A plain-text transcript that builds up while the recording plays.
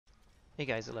Hey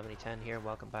guys, 1110 here.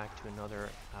 Welcome back to another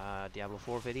Diablo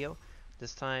 4 video.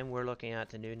 This time we're looking at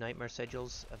the new Nightmare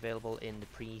Sigils available in the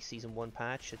pre-season 1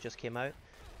 patch that just came out.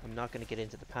 I'm not going to get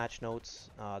into the patch notes.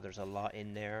 There's a lot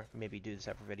in there. Maybe do a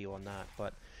separate video on that.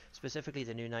 But specifically,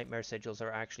 the new Nightmare Sigils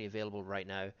are actually available right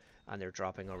now, and they're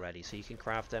dropping already. So you can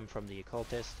craft them from the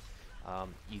occultist.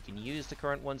 You can use the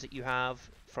current ones that you have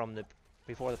from the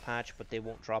before the patch, but they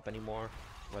won't drop anymore,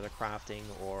 whether crafting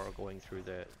or going through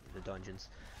the dungeons.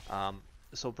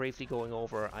 So briefly going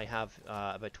over, I have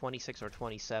about 26 or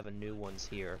 27 new ones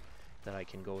here that I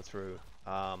can go through.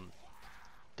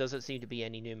 Doesn't seem to be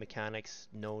any new mechanics,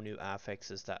 no new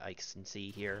affixes that I can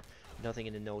see here. Nothing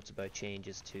in the notes about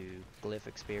changes to glyph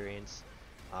experience.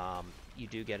 You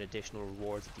do get additional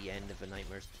rewards at the end of a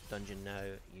Nightmares dungeon now.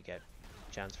 You get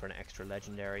a chance for an extra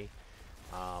legendary.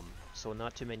 So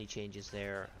not too many changes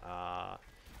there.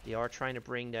 They are trying to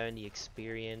bring down the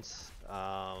experience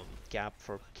gap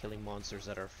for killing monsters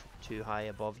that are too high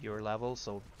above your level,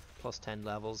 so plus 10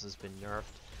 levels has been nerfed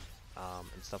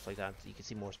and stuff like that. You can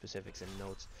see more specifics in the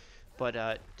notes. But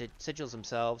the sigils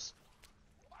themselves,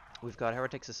 we've got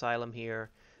Heretic's Asylum here,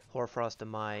 Hoarfrost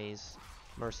Demise,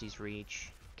 Mercy's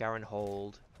Reach, Garen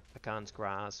Hold, Akan's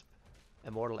Grasp,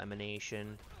 Immortal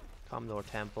Emanation, Commodore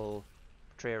Temple,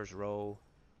 Betrayer's Row,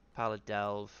 Pallid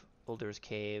Delve, Ulder's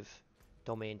Cave,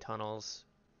 Domain Tunnels,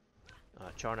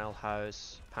 Charnel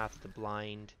House, Path of the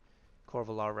Blind,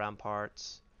 Corvalar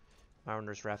Ramparts,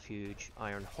 Mariner's Refuge,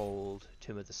 Iron Hold,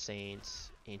 Tomb of the Saints,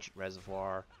 Ancient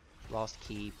Reservoir, Lost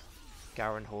Keep,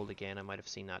 Garen Hold again, I might have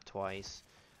seen that twice,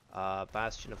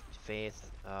 Bastion of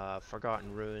Faith,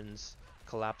 Forgotten Ruins,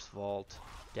 Collapse Vault,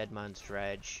 Dead Man's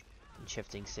Dredge, and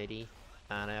Shifting City.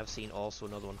 And I have seen also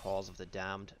another one, Halls of the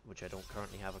Damned, which I don't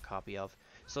currently have a copy of.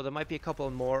 So there might be a couple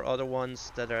more other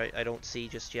ones that I don't see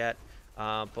just yet.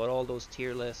 But all those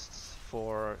tier lists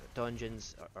for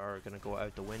dungeons are going to go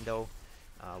out the window.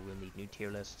 We'll need new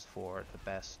tier lists for the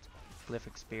best glyph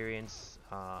experience,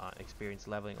 experience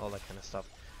leveling, all that kind of stuff.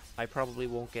 I probably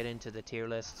won't get into the tier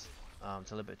lists.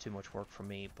 It's a little bit too much work for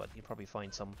me, but you'll probably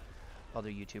find some other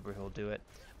YouTuber who'll do it.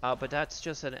 But that's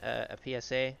just a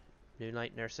PSA. New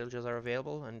Nightmare Sigils are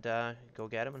available, and go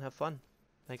get them and have fun.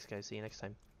 Thanks guys, see you next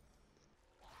time.